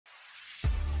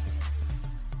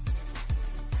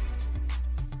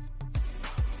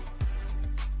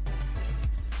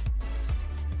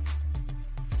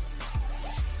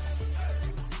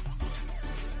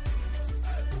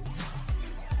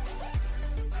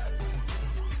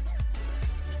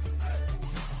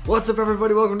What's up,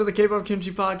 everybody? Welcome to the K-Pop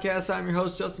Kimchi Podcast. I'm your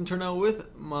host, Justin Turnell,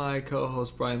 with my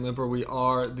co-host, Brian Limper. We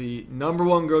are the number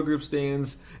one girl group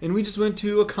stands, and we just went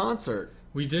to a concert.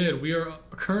 We did. We are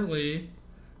currently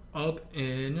up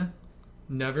in...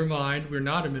 Never mind, we're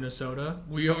not in Minnesota.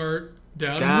 We are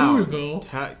down in Louisville.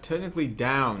 Technically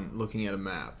down, looking at a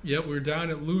map. Yep, we're down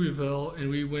at Louisville, and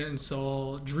we went and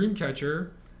saw Dreamcatcher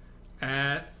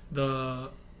at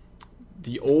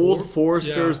the old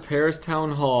Foresters Paris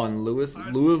Town Hall in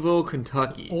Louisville,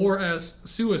 Kentucky. Or as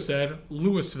Sua said,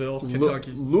 Louisville,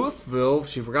 Kentucky. Louisville,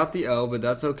 she forgot the L, but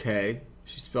that's okay.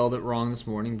 She spelled it wrong this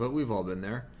morning, but we've all been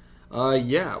there.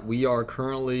 We are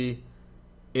currently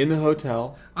in the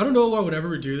hotel. I don't know why whenever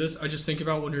we do this, I just think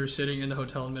about when we were sitting in the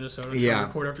hotel in Minnesota trying to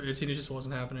record after ITZY, and it just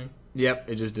wasn't happening. Yep,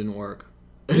 it just didn't work.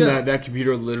 Yeah. That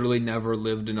computer literally never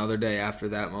lived another day after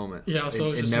that moment. Yeah,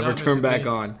 so it never turned back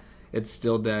on. It's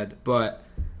still dead. But,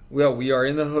 well, we are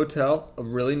in the hotel, a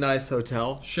really nice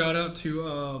hotel. Shout out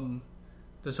to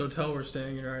this hotel we're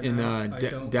staying in right now.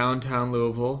 In downtown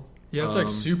Louisville. Yeah, it's like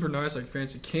super nice, like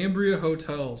fancy. Cambria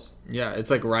Hotels. Yeah, it's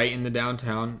like right in the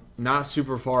downtown. Not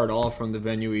super far at all from the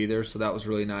venue either, so that was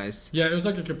really nice. Yeah, it was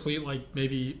like a complete, like,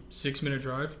 maybe 6-minute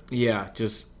drive. Yeah,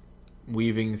 just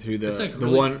weaving through the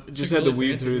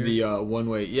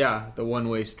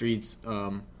one-way streets.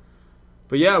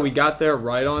 But yeah, we got there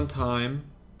right on time.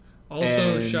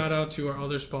 Also, shout out to our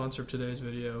other sponsor of today's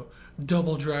video,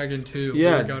 Double Dragon 2,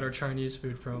 where we got our Chinese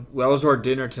food from. Well, that was our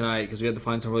dinner tonight because we had to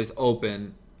find some place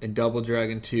open, and Double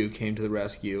Dragon 2 came to the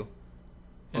rescue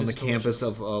on the campus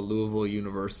of Louisville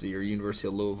University, or University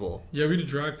of Louisville. Yeah, we had to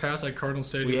drive past like Cardinal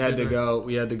Stadium. We had to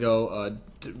go.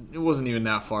 It wasn't even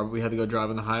that far, but we had to go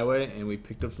drive on the highway, and we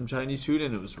picked up some Chinese food,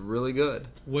 and it was really good.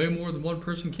 Way more than one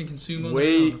person can consume on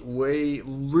way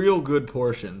real good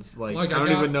portions. Like I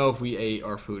don't even know if we ate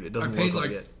our food. It doesn't look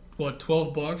like it. What,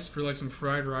 $12 for like some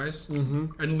fried rice?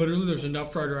 Mm-hmm. And literally there's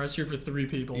enough fried rice here for 3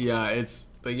 people. Yeah,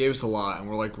 they gave us a lot, and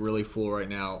we're like really full right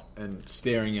now and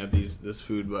staring at this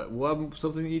food, but we'll have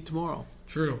something to eat tomorrow.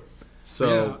 True.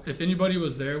 So yeah, if anybody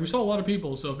was there, we saw a lot of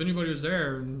people, so if anybody was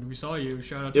there and we saw you,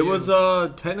 shout out to you. It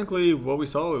was technically what we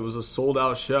saw. It was a sold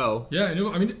out show. Yeah,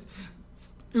 I mean,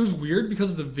 it was weird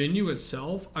because of the venue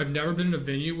itself. I've never been in a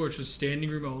venue where it's just standing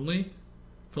room only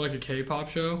for like a K-pop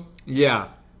show. Yeah.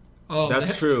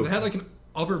 That's true. They had like an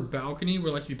upper balcony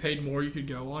where like if you paid more, you could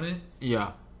go on it.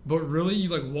 Yeah. But really, you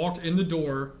like walked in the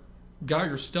door, got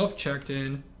your stuff checked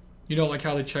in. You know, like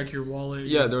how they check your wallet.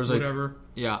 Yeah, there was whatever. Like,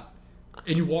 yeah.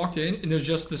 And you walked in, and there's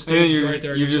just the stage right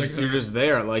there. You're just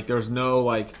there. Like there's no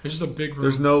like. It's just a big room.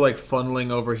 There's no like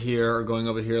funneling over here or going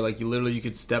over here. Like you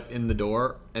could step in the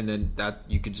door, and then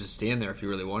you could just stand there if you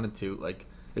really wanted to. Like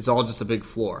it's all just a big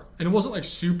floor. And it wasn't like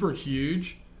super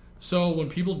huge. So when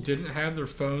people didn't have their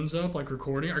phones up, like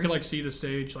recording, I could like see the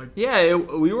stage. Like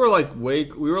we were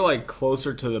like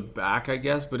closer to the back, I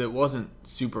guess, but it wasn't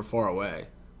super far away.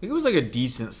 I think it was like a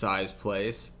decent sized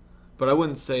place, but I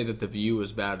wouldn't say that the view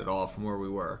was bad at all from where we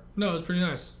were. No, it was pretty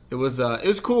nice. It was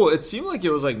cool. It seemed like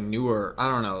it was like newer. I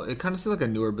don't know. It kind of seemed like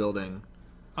a newer building.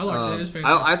 I liked it. It was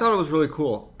fantastic. I thought it was really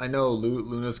cool. I know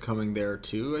Luna's coming there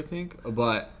too, I think,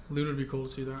 but Luna would be cool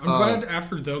to see there. I'm glad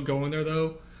after going there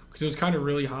though. Because it was kind of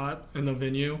really hot in the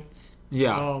venue.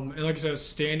 Yeah. And like I said,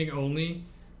 standing only.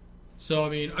 So, I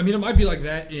mean, it might be like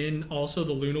that in also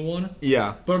the Luna one.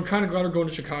 Yeah. But I'm kind of glad we're going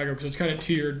to Chicago because it's kind of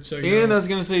tiered. So I was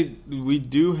going to say, we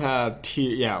do have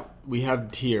we have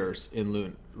tiers in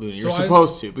Luna. You're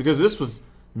supposed to. Because this was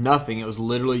nothing. It was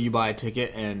literally you buy a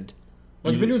ticket and...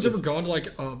 Like, if anyone's ever gone to like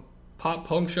a pop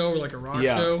punk show or like a rock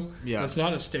show, it's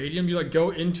not a stadium. You like go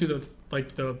into the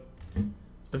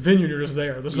venue and you're just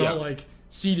there. There's not like...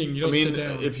 seating, you don't sit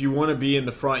down. If you want to be in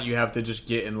the front, you have to just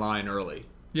get in line early.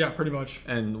 Yeah, pretty much.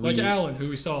 And like Alan, who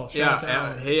we saw. Shout out to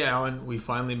Alan. Hey Alan, we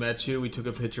finally met you. We took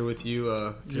a picture with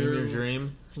you. Dream your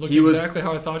dream. Looked exactly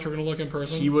how I thought you were going to look in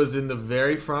person. He was in the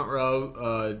very front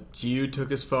row. Giu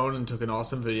took his phone and took an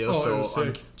awesome video.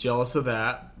 I'm jealous of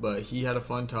that, but he had a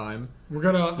fun time.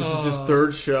 This is his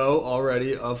third show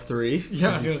already of 3. Yeah,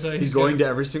 I was going to say he's going to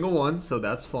every single one, so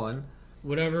that's fun.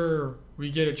 Whenever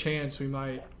we get a chance, we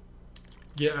might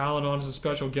get Alan on as a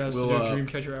special guest to do a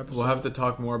Dreamcatcher episode. We'll have to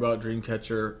talk more about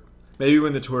Dreamcatcher. Maybe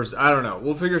when the tour's... I don't know.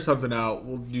 We'll figure something out.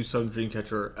 We'll do some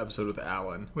Dreamcatcher episode with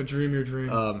Alan. With Dream Your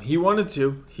Dream. He wanted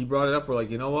to. He brought it up. We're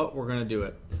like, you know what? We're going to do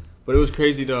it. But it was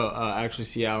crazy to actually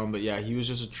see Alan. But yeah, he was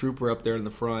just a trooper up there in the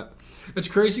front. It's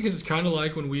crazy because it's kind of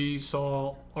like when we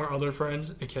saw our other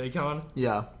friends at KCON.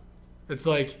 Yeah. It's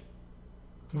like...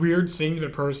 weird seeing them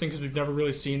in person because we've never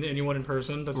really seen anyone in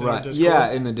person that's in the Discord.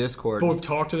 Yeah, in the Discord. But we've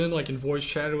talked to them like in voice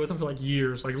chatted with them for like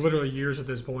years, like literally years at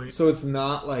this point. So it's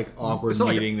not like awkward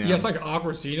meeting them. Yeah, it's like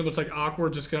awkward seeing them. It's like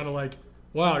awkward just kind of like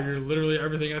wow, you're literally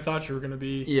everything I thought you were going to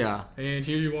be. Yeah. And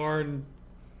here you are, and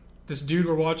this dude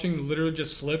we're watching literally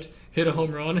just slipped, hit a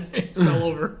home run, and fell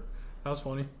over. That was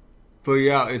funny. But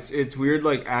yeah, it's weird,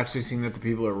 like, actually seeing that the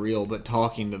people are real, but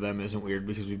talking to them isn't weird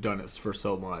because we've done it for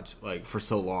so much, like, for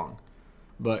so long.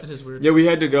 But it is weird. Yeah, we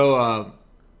had to go.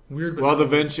 Weird. But while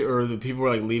the people were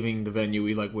like leaving the venue,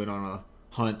 we like went on a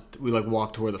hunt. We like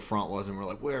walked to where the front was, and we're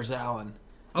like, "Where's Alan?"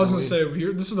 I was gonna say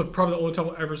this is probably the only time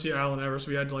we'll ever see Alan ever, so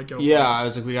we had to like go. Yeah, I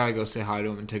was like, we gotta go say hi to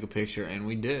him and take a picture, and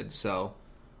we did. So,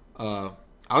 that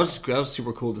was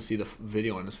super cool to see the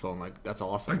video on his phone. Like, that's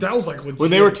awesome. Like that was like legit. When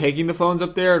they were taking the phones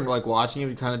up there and like watching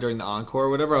it, kind of during the encore or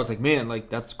whatever. I was like, man, like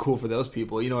that's cool for those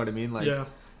people. You know what I mean? Like, yeah.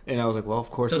 And I was like, well,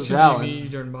 of course that's it's Alan. Me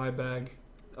during my bag.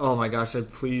 Oh my gosh! I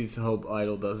please hope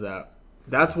Idol does that.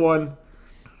 That's one.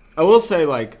 I will say,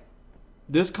 like,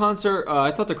 this concert,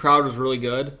 I thought the crowd was really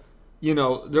good. You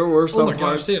know, there were some. Oh my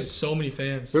gosh, they had so many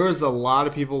fans. There was a lot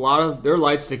of people. Their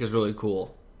light stick is really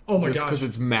cool. Oh my gosh, because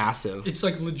it's massive. It's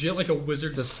like legit, like a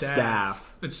wizard's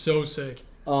staff. It's so sick.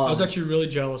 I was actually really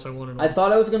jealous. I wanted. I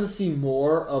thought I was going to see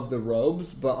more of the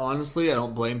robes, but honestly, I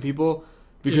don't blame people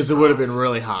because it would have been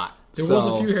really hot. There was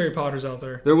a few Harry Potters out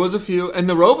there. There was a few, and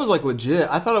the robe was like legit.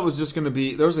 I thought it was just going to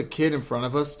be. There was a kid in front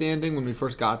of us standing when we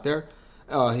first got there,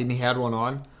 and he had one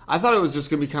on. I thought it was just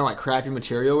going to be kind of like crappy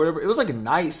material or whatever. It was like a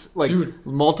nice, like, dude,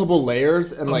 multiple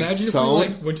layers and like sewn.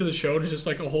 Imagine if we went to the show and just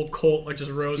like a whole cult, like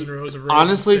just rows and rows of robes.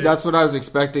 Honestly, that's what I was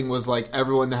expecting was like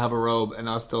everyone to have a robe and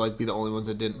us to like be the only ones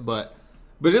that didn't. But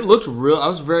it looked real. I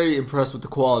was very impressed with the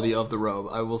quality of the robe.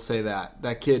 I will say that.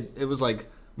 That kid, it was like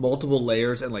multiple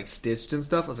layers and like stitched and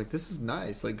stuff. I was like, this is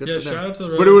nice. Like, good for them. Shout out to the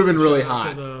robe. But it would have been really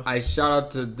hot. I shout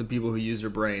out to the people who use their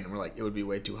brain and were like, it would be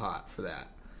way too hot for that.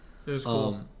 It was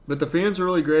cool. But the fans were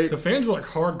really great. The fans were like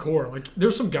hardcore. Like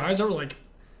there's some guys that were like,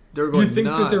 they were going you think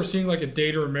nuts. that they're seeing like a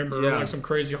Day to Remember or like some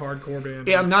crazy hardcore band.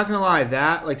 Yeah, I'm not gonna lie,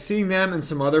 that like seeing them and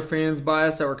some other fans by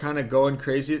us that were kind of going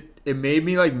crazy, it made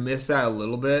me like miss that a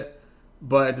little bit.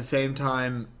 But at the same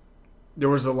time, there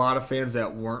was a lot of fans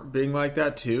that weren't being like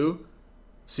that too.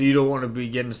 So you don't want to be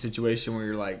getting in a situation where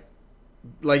you're like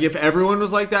if everyone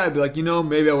was like that, I'd be like,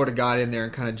 maybe I would have got in there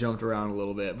and kind of jumped around a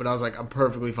little bit. But I was like, I'm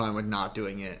perfectly fine with not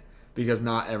doing it. Because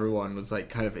not everyone was like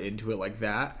kind of into it like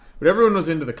that. But everyone was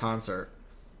into the concert.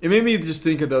 It made me just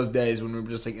think of those days when we were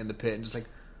just like in the pit and just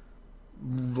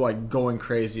like going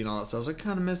crazy and all that stuff. I was like,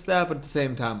 kind of missed that, but at the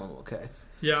same time, I'm okay.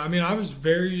 Yeah, I mean, I was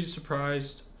very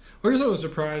surprised. Well, I guess I was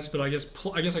surprised, but I guess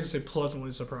I could say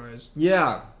pleasantly surprised.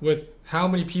 Yeah. With how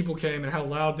many people came and how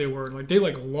loud they were. Like, they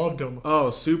like loved them. Oh,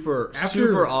 super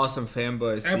awesome fan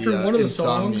base. After one of the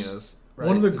songs... Right?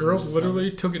 One of the girls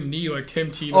literally took a knee like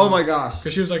Tim Tebow. Oh my gosh.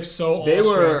 Because she was like so They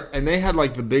were, and they had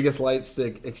like the biggest light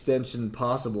stick extension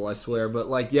possible, I swear. But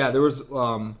like, yeah, there was,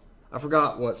 I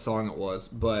forgot what song it was,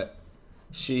 but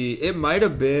it might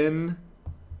have been,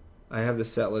 I have the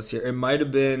set list here. It might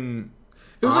have been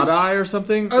Odd Eye or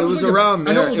something. It was around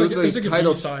there. It was like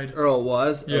title side. Oh, it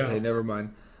was? Yeah. Okay, never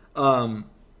mind. But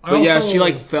yeah, she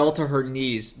like fell to her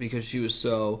knees because she was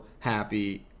so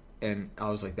happy. And I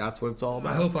was like, that's what it's all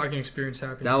about. I hope I can experience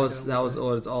happiness. That was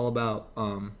what it's all about.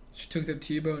 She took the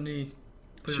Tebow knee.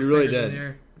 She really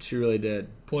did. She really did.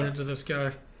 Pointed to this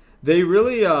guy. They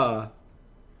really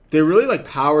like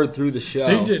powered through the show.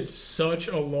 They did such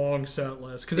a long set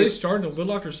list because they started a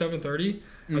little after 7:30,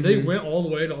 and they went all the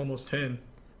way to almost 10.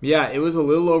 Yeah, it was a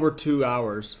little over 2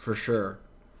 hours for sure.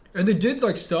 And they did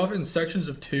like stuff in sections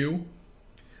of 2.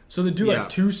 So they do like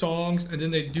 2 songs, and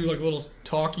then they do like a little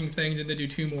talking thing, then they do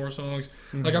 2 more songs.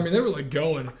 Like, I mean, they were like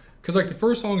going. Because like the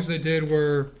first songs they did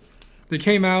were, they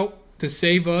came out to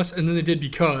Save Us, and then they did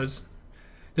Because.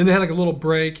 Then they had like a little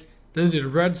break. Then they did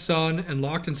Red Sun and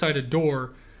Locked Inside a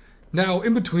Door. Now,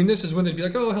 in between this is when they'd be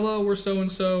like, oh, hello, we're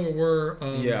so-and-so, or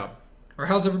we're, or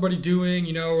how's everybody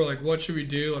doing, or like, what should we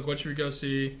do? Like, what should we go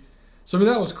see? So, I mean,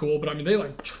 that was cool, but I mean, they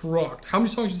like trucked. How many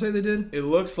songs did you say they did? It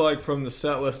looks like from the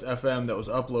Setlist FM that was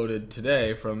uploaded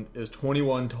today, is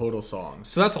 21 total songs.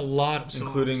 So that's a lot of songs.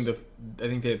 Including I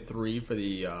think they had 3 for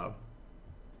the,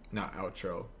 not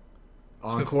outro,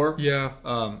 encore. Yeah.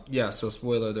 So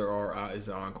spoiler, there is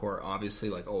the encore, obviously,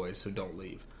 like always, so don't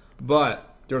leave.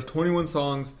 But there's 21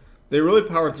 songs. They really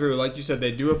powered through. Like you said,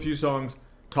 they do a few songs,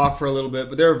 talk for a little bit,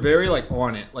 but they're very like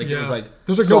on it. Like it was like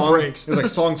there's like no breaks. It was like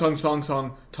song,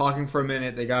 talking for a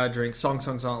minute. They got a drink, song.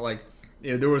 Like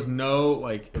there was no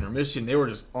like intermission. They were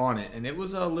just on it, and it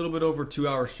was a little bit over 2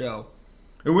 hour show.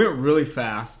 It went really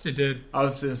fast. It did. I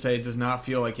was gonna say it does not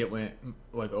feel like it went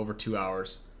like over 2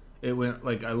 hours. It went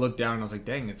like I looked down and I was like,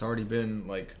 dang, it's already been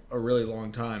like a really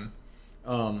long time.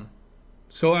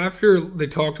 So after they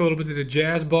talked a little bit to the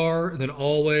Jazz Bar, and then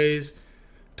Always,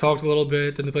 talked a little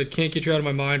bit. Then they played Can't Get You Out of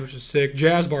My Mind, which is sick.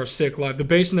 Jazz Bar, sick live. The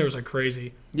bass in there was like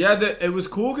crazy. Yeah, it was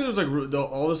cool because it was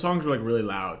like all the songs were like really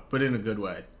loud, but in a good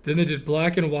way. Then they did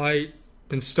Black and White,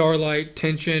 then Starlight,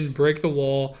 Tension, Break the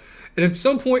Wall. And at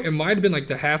some point, it might have been like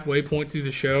the halfway point through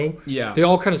the show. Yeah. They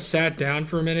all kind of sat down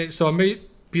for a minute. So I may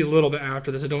be a little bit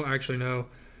after this. I don't actually know.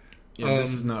 Yeah,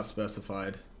 this is not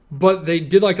specified. But they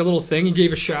did like a little thing and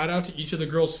gave a shout out to each of the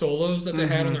girls' solos that they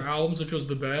had on their albums, which was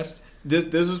the best. This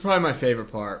was probably my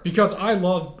favorite part. Because I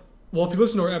loved... Well, if you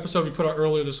listen to our episode we put out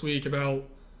earlier this week about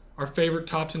our favorite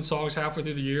top 10 songs halfway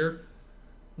through the year,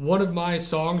 one of my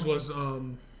songs was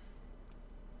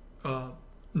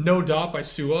No Dot by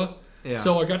Sua. Yeah.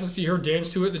 So I got to see her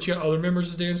dance to it. Then she got other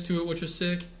members to dance to it, which was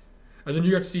sick. And then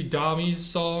you got to see Dami's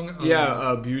song.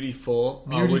 Beautiful,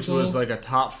 which was like a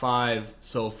top 5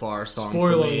 so far song.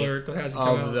 Spoiler for me alert, that hasn't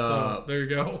come out. So there you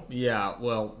go. Yeah,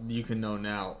 well, you can know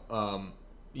now.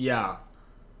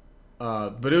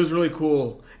 But it was really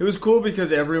cool. It was cool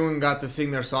because everyone got to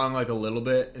sing their song like a little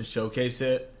bit and showcase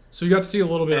it. So you got to see a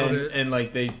little bit of it. And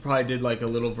like they probably did like a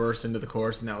little verse into the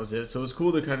chorus and that was it. So it was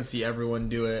cool to kind of see everyone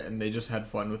do it and they just had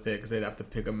fun with it because they'd have to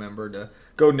pick a member to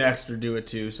go next or do it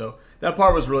too. So that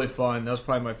part was really fun. That was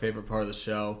probably my favorite part of the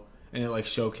show. And it like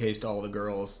showcased all the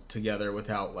girls together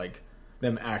without like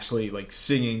them actually like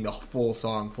singing the full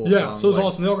song. Yeah, so it was like,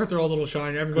 awesome. They all got their own little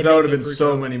shine. Everybody that would have been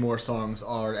so many more songs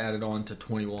are added on to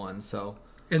 21. So.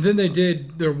 And then they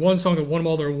did their one song that won them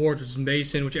all their awards, which was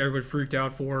Mason, which everybody freaked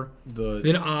out for.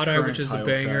 Then Odd Eye, which is a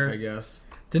banger. Track, I guess.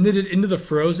 Then they did Into the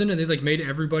Frozen, and they like made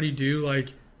everybody do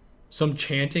like some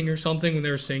chanting or something when they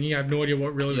were singing. I have no idea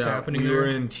what really was happening there. We were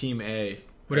in Team A.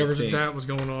 Whatever that was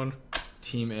going on.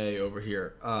 Team A over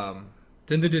here.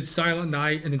 Then they did Silent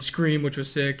Night, and then Scream, which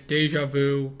was sick. Deja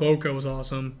Vu. Boca was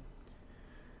awesome.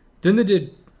 Then they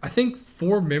did, I think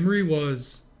For Memory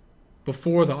was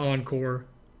before the encore.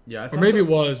 Yeah, or maybe it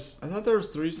was. I thought there was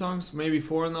 3 songs, maybe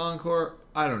 4 in the encore.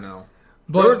 I don't know.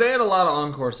 But they had a lot of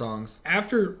encore songs.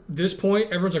 After this point,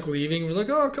 everyone's like leaving. We're like,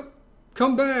 oh,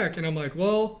 come back. And I'm like,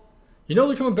 well, you know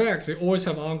they're coming back because they always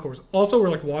have encores. Also, we're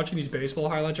like watching these baseball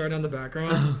highlights right now in the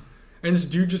background. And this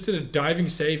dude just did a diving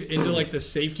save into like the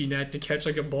safety net to catch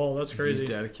like a ball. That's crazy. He's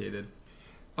dedicated.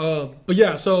 But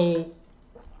yeah, so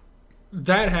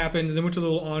that happened. And then went to the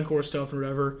little encore stuff and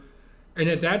whatever. And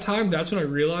at that time, that's when I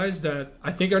realized that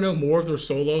I think I know more of their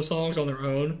solo songs on their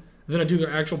own than I do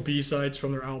their actual B-sides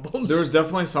from their albums. There was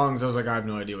definitely songs I was like, I have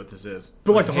no idea what this is.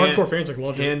 But like the hardcore fans like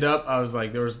loved it. Hand Up, I was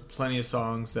like, there was plenty of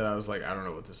songs that I was like, I don't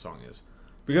know what this song is.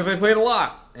 Because I played a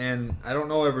lot. And I don't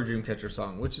know every Dreamcatcher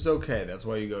song, which is okay. That's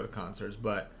why you go to concerts.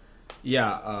 But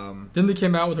yeah. Then they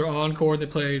came out with their encore. They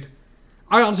played...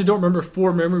 I honestly don't remember if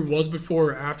For Memory was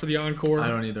before or after the encore. I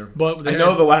don't either. But I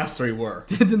know the last 3 were.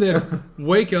 Then they had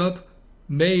Wake Up,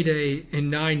 Mayday, in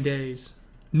 9 days.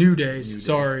 New Days.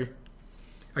 Sorry.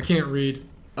 I can't read.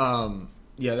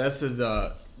 Yeah, this is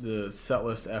the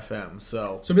Setlist FM.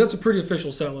 So I mean, that's a pretty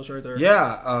official setlist right there.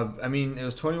 Yeah, I mean, it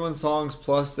was 21 songs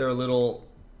plus their little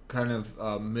kind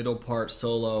of middle part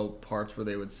solo parts where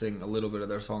they would sing a little bit of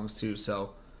their songs too.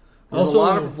 So there was also a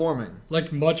lot of performing.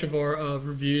 Like much of our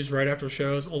reviews right after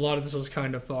shows, a lot of this was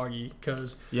kind of foggy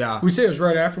because we say it was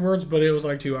right afterwards, but it was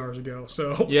like 2 hours ago.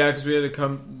 So yeah, because we had to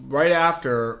come right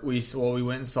after we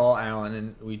went and saw Alan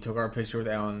and we took our picture with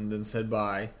Alan and then said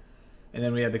bye. And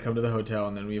then we had to come to the hotel,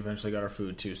 and then we eventually got our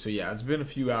food, too. So, yeah, it's been a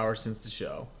few hours since the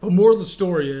show. But more of the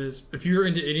story is, if you're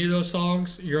into any of those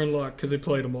songs, you're in luck because they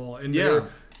played them all. And they're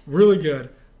really good.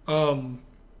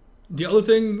 The other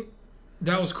thing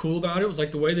that was cool about it was,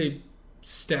 like, the way they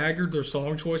staggered their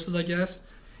song choices, I guess,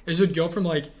 is it would go from,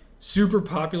 like, super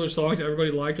popular songs that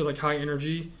everybody liked with, like, high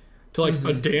energy to, like,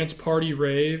 a dance party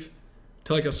rave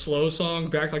to like a slow song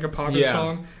back to like a popular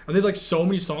song. And they had like so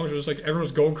many songs where just like everyone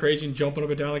was going crazy and jumping up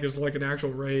and down like it was like an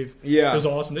actual rave. Yeah. It was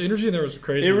awesome. The energy in there was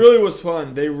crazy. It really was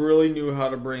fun. They really knew how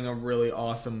to bring a really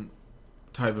awesome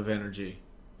type of energy.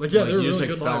 Like yeah, they were you really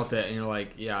just good felt live. it and you're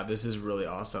like, yeah, this is really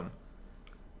awesome.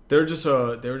 They were just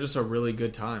a really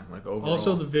good time, like overall.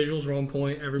 Also the visuals were on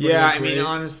point. Everybody I mean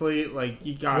honestly, like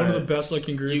you got one of the best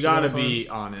looking groups. You gotta be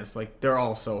honest. Like they're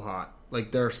all so hot.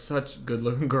 Like they're such good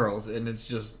looking girls and it's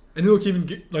just and they look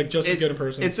even like just as good in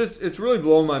person. It's really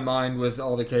blown my mind with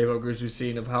all the K-pop groups we've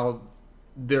seen of how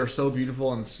they're so beautiful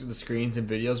on the screens and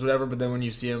videos, whatever. But then when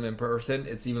you see them in person,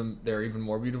 they're even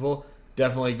more beautiful.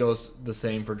 Definitely goes the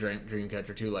same for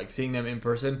Dreamcatcher too. Like seeing them in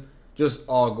person, just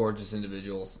all gorgeous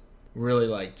individuals. Really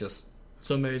like just it's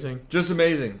amazing. Just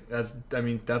amazing. That's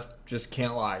just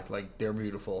can't lie. Like they're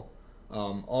beautiful.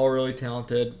 All really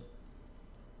talented.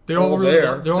 They're all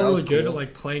really good at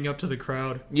like playing up to the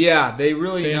crowd. Yeah, they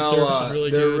really Fan know. service is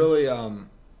really they're good. really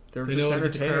they're just know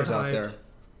entertainers out there.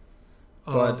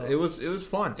 But it was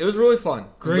fun. It was really fun.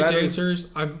 Great dancers.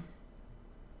 I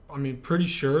mean, pretty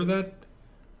sure that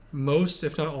most,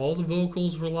 if not all, the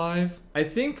vocals were live. I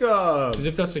think. Because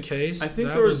if that's the case, I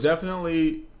think there was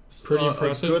definitely pretty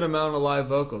impressive. A good amount of live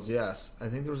vocals. Yes, I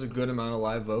think there was a good amount of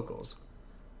live vocals.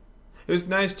 It was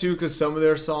nice too because some of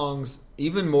their songs,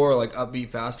 even more like upbeat,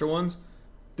 faster ones,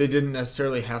 they didn't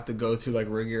necessarily have to go through like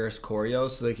rigorous choreo,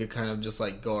 so they could kind of just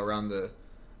like go around the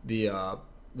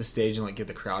stage and like get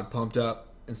the crowd pumped up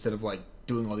instead of like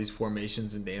doing all these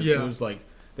formations and dance moves. Like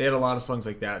they had a lot of songs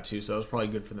like that too, so it was probably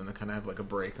good for them to kind of have like a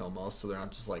break almost, so they're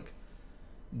not just like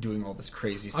doing all this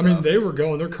crazy stuff. I mean, they were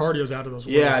going. Their cardio's out of this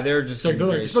world. Yeah, they're just like,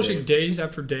 especially days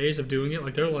after days of doing it.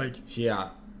 Like they're like,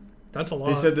 that's a lot.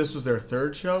 They said this was their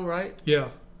third show, right? Yeah.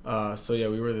 So yeah,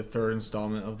 we were the third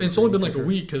installment of the. It's only been like a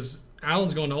week because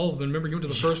Alan's gone to all of them. Remember, he went to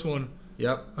the first one.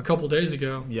 Yep. A couple days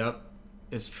ago. Yep.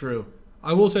 It's true.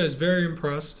 I will say I was very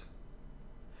impressed.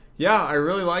 Yeah, I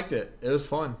really liked it. It was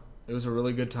fun. It was a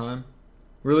really good time.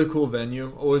 Really cool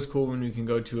venue. Always cool when we can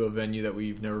go to a venue that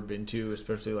we've never been to,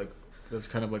 especially like that's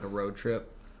kind of like a road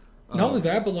trip. Not only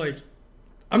that, but like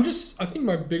I think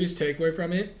my biggest takeaway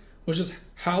from it was just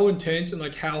how intense and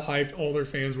like how hyped all their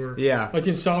fans were. Yeah. Like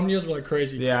the Insomnias were like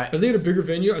crazy. Yeah. If they had a bigger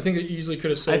venue, I think they easily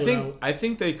could have sold it out. I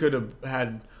think they could have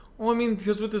had. Well, I mean,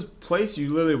 because with this place,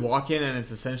 you literally walk in and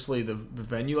it's essentially the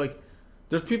venue. Like,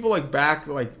 there's people like back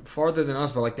like farther than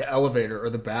us, but like the elevator or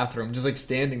the bathroom, just like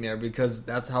standing there because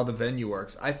that's how the venue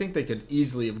works. I think they could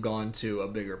easily have gone to a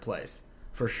bigger place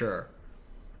for sure.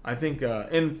 I think,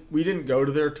 and we didn't go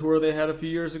to their tour they had a few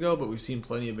years ago, but we've seen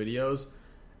plenty of videos,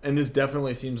 and this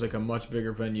definitely seems like a much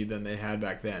bigger venue than they had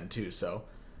back then too. So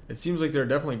it seems like they're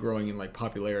definitely growing in like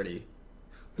popularity.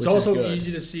 It's also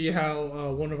easy to see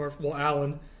how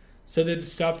Alan said they'd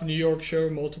stopped the New York show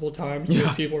multiple times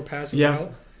because people were passing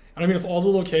out. And I mean, if all the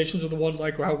locations are the ones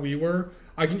like how we were,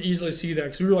 I can easily see that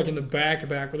because we were like in the back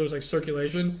where there was like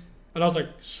circulation, and I was like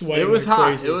sweating. It was like hot.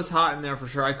 Crazy. It was hot in there for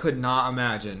sure. I could not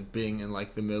imagine being in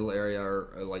like the middle area or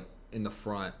like in the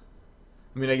front.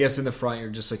 I mean, I guess in the front you're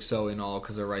just like so in all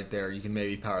because they're right there. You can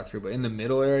maybe power through, but in the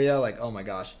middle area, like oh my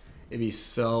gosh, it'd be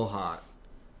so hot.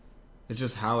 It's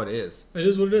just how it is. It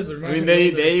is what it is. I mean,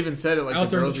 they even said it like out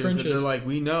the girls even said, they're like,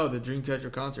 we know the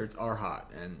Dreamcatcher concerts are hot,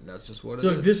 and that's just what it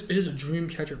is. This is a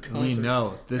Dreamcatcher concert. We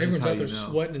know. Everyone's out there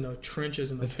sweating in the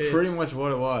trenches and the pits. That's pretty much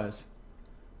what it was.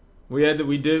 We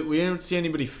didn't see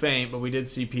anybody faint, but we did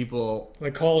see people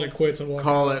like calling it quits and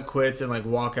like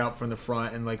walk out from the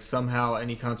front, and like somehow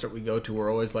any concert we go to, we're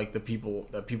always like the people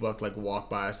have to like walk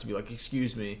by us to be like,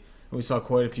 excuse me. And we saw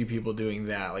quite a few people doing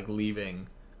that, like leaving.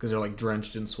 Because they're like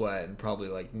drenched in sweat and probably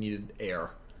like needed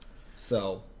air.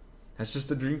 So that's just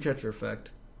the Dreamcatcher effect.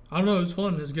 I don't know. It was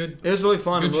fun. It was good. It was really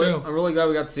fun. Good show. I'm really glad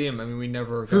we got to see him. I mean, we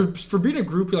never for being a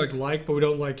group we like, but we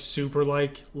don't like super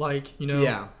like you know.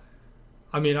 Yeah.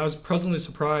 I mean, I was pleasantly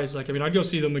surprised. Like, I mean, I'd go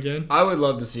see them again. I would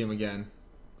love to see him again.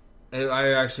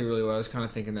 I actually really would. I was kind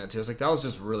of thinking that too. I was like, that was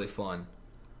just really fun.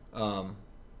 Shout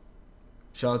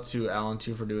out to Alan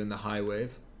too for doing the high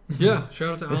wave. Yeah,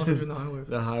 shout out to Alan for doing the high wave.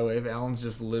 The high wave. Alan's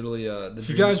just literally if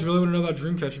you guys really want to know about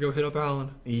Dreamcatcher, go hit up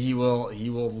Alan. He will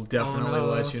definitely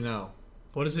let you know.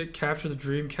 What is it? Capture the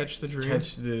dream, catch the dream.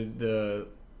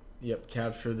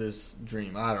 Capture this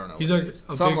dream. I don't know. He's like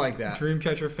something like that.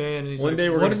 Dreamcatcher fan, and he's one like, day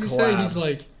we're gonna collab. What did he say? He's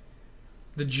like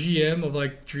the GM of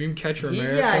like Dreamcatcher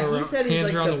America. Yeah, he said he's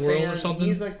like around the world or something.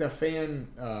 He's like the fan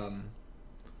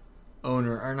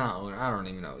owner or not owner. I don't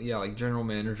even know. Yeah, like general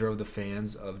manager of the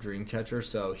fans of Dreamcatcher.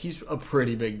 So he's a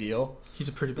pretty big deal. He's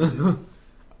a pretty big deal.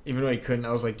 Even though he couldn't,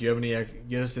 I was like, "Do you have any?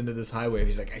 Get us into this high wave."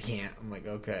 He's like, "I can't." I'm like,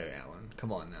 "Okay, Alan,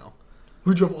 come on now."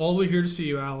 We drove all the way here to see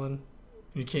you, Alan.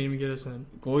 You can't even get us in.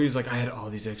 Well, he's like, I had all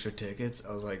these extra tickets.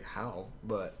 I was like, how?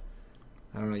 But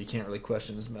I don't know. You can't really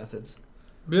question his methods.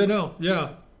 Yeah, no.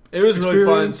 Yeah. It was really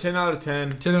fun. 10 out of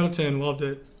 10. 10 out of 10. Loved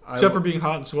it. Except for being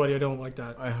hot and sweaty. I don't like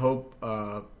that. I hope...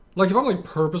 like, if I'm, like,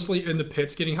 purposely in the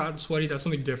pits getting hot and sweaty, that's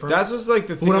something different. That's what's, like,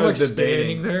 the thing when I'm, I like, was debating.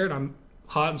 standing there and I'm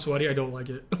hot and sweaty, I don't like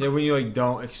it. Yeah, when you, like,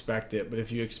 don't expect it. But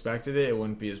if you expected it, it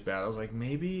wouldn't be as bad. I was like,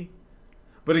 maybe...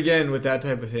 But again, with that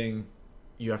type of thing...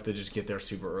 You have to just get there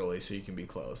super early so you can be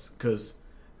close. Because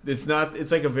it's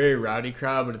like a very rowdy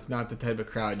crowd, but it's not the type of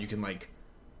crowd you can, like,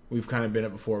 we've kind of been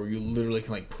at before, where you literally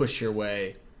can, like, push your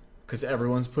way because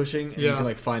everyone's pushing, and you can,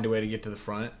 like, find a way to get to the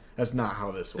front. That's not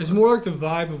how this works. It's more like the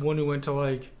vibe of when we went to,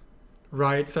 like,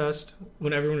 Riot Fest,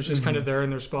 when everyone was just kind of there in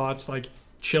their spots, like,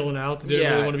 chilling out. They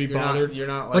didn't really want to be bothered. You're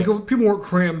not, like... people weren't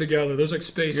crammed together. There's, like,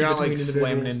 space in between individuals. You're not,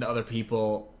 like, slamming into other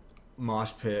people...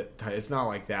 mosh pit. It's not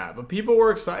like that, but people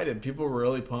were excited. People were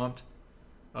really pumped.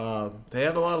 They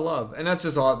had a lot of love, and that's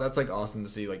just all. That's like awesome to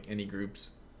see. Like any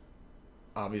groups,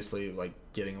 obviously, like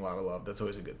getting a lot of love. That's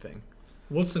always a good thing.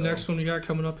 What's the next one you got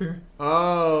coming up here?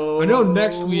 Oh, I know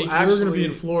next week actually, you're going to be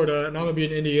in Florida and I'm going to be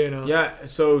in Indiana. Yeah,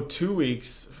 so 2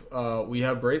 weeks we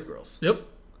have Brave Girls. Yep.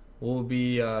 We'll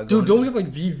be dude. Don't we have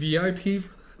like VVIP?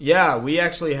 Yeah, we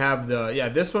actually have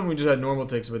this one we just had normal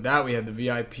tickets, but that we had the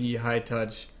VIP high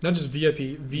touch. Not just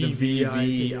VIP,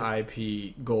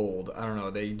 VVIP gold. I don't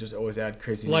know. They just always add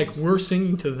crazy names. We're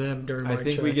singing to them during I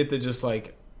think check. we get to just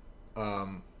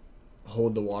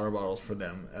hold the water bottles for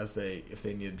them if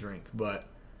they need a drink. But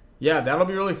yeah, that'll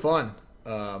be really fun.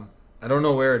 I don't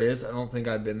know where it is. I don't think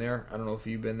I've been there. I don't know if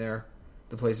you've been there.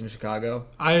 The place in Chicago?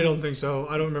 I don't think so.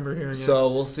 I don't remember hearing it. So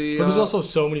we'll see. But there's also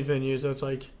so many venues that's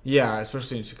like... Yeah,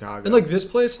 especially in Chicago. And like this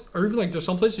place, or even like there's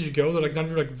some places you go that like not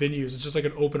even like venues. It's just like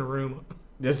an open room.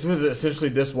 It was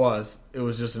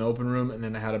just an open room, and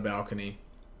then it had a balcony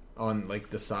on like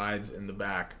the sides and the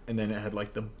back. And then it had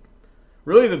like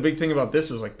really the big thing about this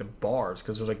was like the bars,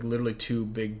 because there was like literally 2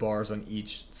 big bars on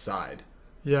each side.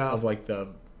 Yeah. Of like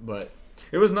but...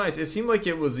 It was nice. It seemed like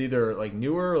it was either like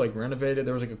newer or like renovated.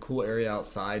 There was like a cool area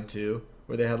outside too,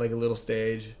 where they had like a little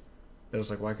stage. That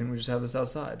was like, why couldn't we just have this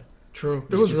outside? True.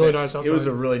 It was really nice outside. It was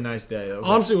a really nice day.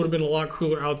 Honestly, it would have been a lot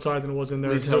cooler outside than it was in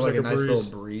there. At least had like a nice little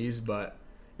breeze, but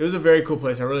it was a very cool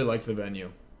place. I really liked the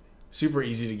venue. Super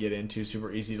easy to get into.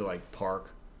 Super easy to like park.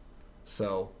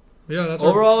 So yeah, that's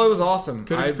overall it was awesome.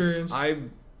 Good experience. I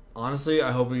honestly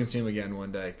I hope we can see them again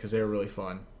one day because they were really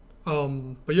fun.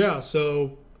 But yeah,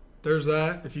 so. There's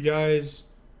that. If you guys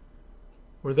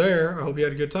were there, I hope you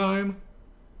had a good time.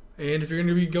 And if you're going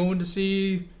to be going to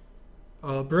see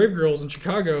Brave Girls in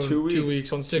Chicago in 2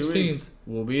 weeks on 16th,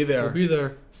 we'll be there. We'll be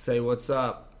there. Say what's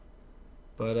up.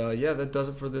 But yeah, that does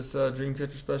it for this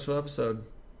Dreamcatcher special episode.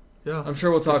 Yeah, I'm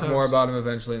sure we'll talk more about him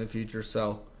eventually in the future.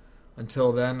 So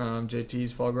until then, I'm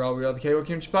JT's Fall Girl. We are the KO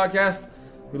Kimchi Podcast.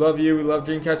 We love you. We love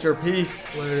Dreamcatcher. Peace.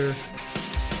 Later.